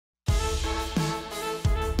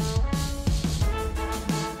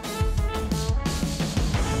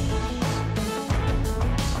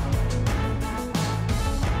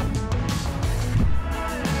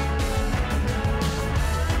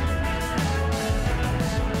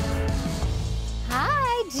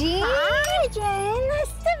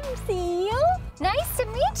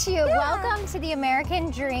meet you. Yeah. Welcome to the American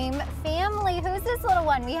Dream family. Who's this little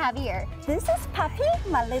one we have here? This is Puppy,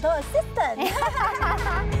 my little assistant.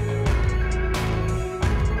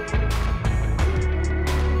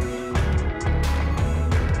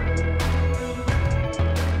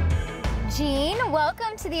 Jean,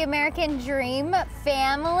 welcome to the American Dream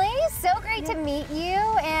family. So great to meet you.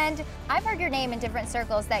 And I've heard your name in different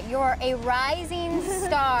circles that you're a rising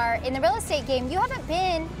star in the real estate game. You haven't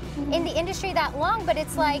been in the industry that long, but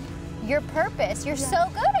it's like your purpose. You're so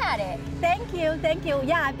good at it. Thank you, thank you.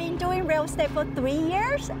 Yeah, I've been doing real estate for 3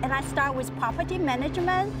 years, and I started with property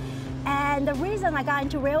management. And the reason I got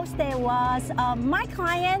into real estate was my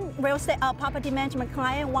client, real estate property management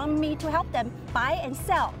client, wanted me to help them buy and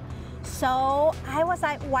sell. So I was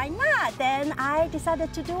like, why not? Then I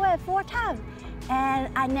decided to do it full time.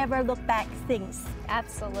 And I never looked back since.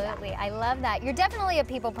 Absolutely. I love that. You're definitely a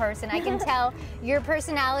people person. I can tell your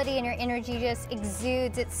personality and your energy just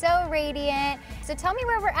exudes. It's so radiant. So tell me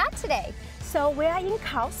where we're at today. So we are in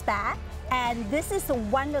Carlsbad, and this is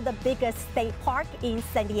one of the biggest state park in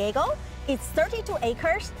San Diego. It's 32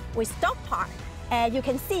 acres with dog park. And you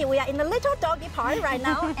can see we are in a little doggy park right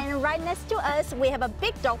now, and right next to us we have a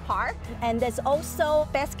big dog park, and there's also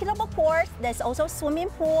basketball courts, there's also swimming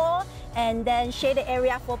pool, and then shaded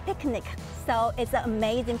area for picnic. So it's an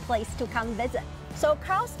amazing place to come visit. So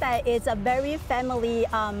Carlsbad is a very family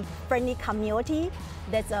friendly community.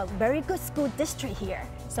 There's a very good school district here.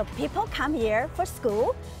 So people come here for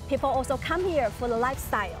school. People also come here for the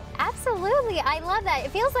lifestyle. Absolutely, I love that.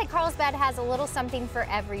 It feels like Carlsbad has a little something for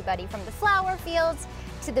everybody, from the flower fields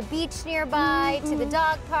to the beach nearby to the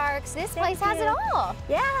dog parks. This place has it all.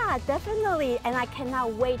 Yeah, definitely. And I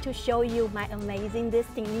cannot wait to show you my amazing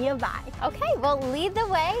listing nearby. Okay, well, lead the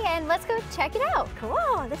way and let's go check it out.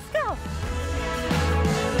 Cool, let's go.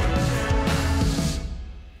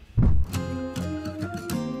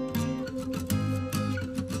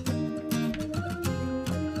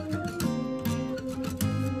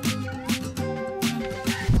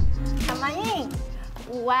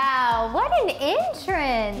 Wow, what an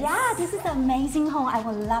entrance! Yeah, this is an amazing home. I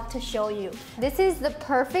would love to show you. This is the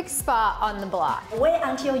perfect spot on the block. Wait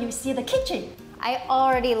until you see the kitchen. I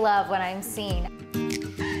already love what I'm seeing.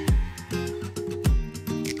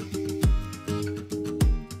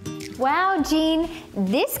 Wow, Jean,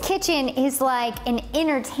 this kitchen is like an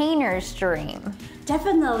entertainer's dream.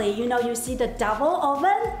 Definitely, you know, you see the double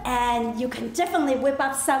oven, and you can definitely whip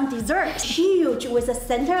up some desserts. Huge with a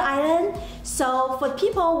center island. So for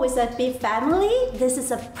people with a big family, this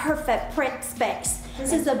is a perfect space.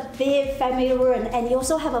 This is a big family room, and you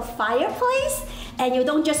also have a fireplace, and you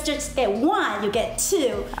don't just get one, you get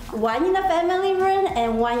two. One in the family room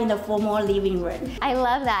and one in the formal living room. I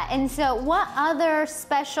love that. And so what other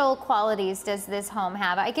special qualities does this home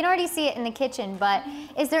have? I can already see it in the kitchen, but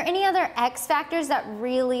is there any other X factors that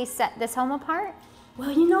really set this home apart?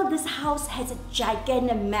 Well, you know, this house has a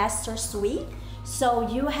gigantic master suite. So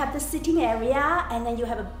you have the sitting area, and then you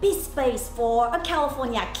have a big space for a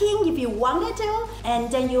California king if you wanted to.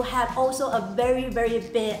 And then you have also a very, very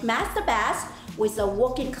big master bath with a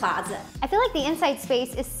walk-in closet. I feel like the inside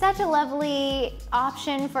space is such a lovely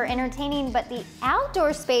option for entertaining, but the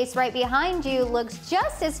outdoor space right behind you looks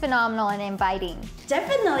just as phenomenal and inviting.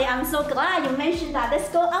 Definitely, I'm so glad you mentioned that. Let's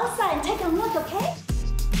go outside and take a look, okay?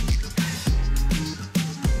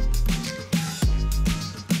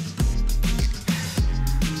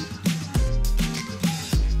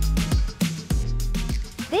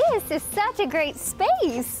 This is such a great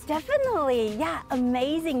space. Definitely, yeah,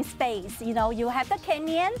 amazing space. You know, you have the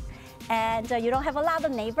canyon, and you don't have a lot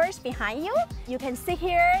of neighbors behind you. You can sit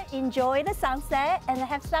here, enjoy the sunset, and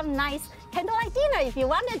have some nice candlelight dinner if you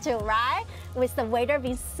wanted to, right? With the weather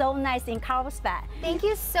being so nice in Carlsbad. Thank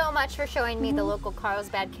you so much for showing me the local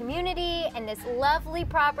Carlsbad community and this lovely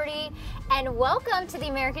property. And welcome to the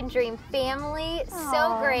American Dream family. Aww.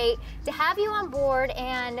 So great to have you on board,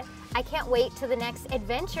 and I can't wait to the next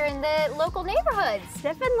adventure in the local neighborhoods.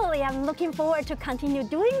 Definitely, I'm looking forward to continue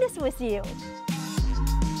doing this with you.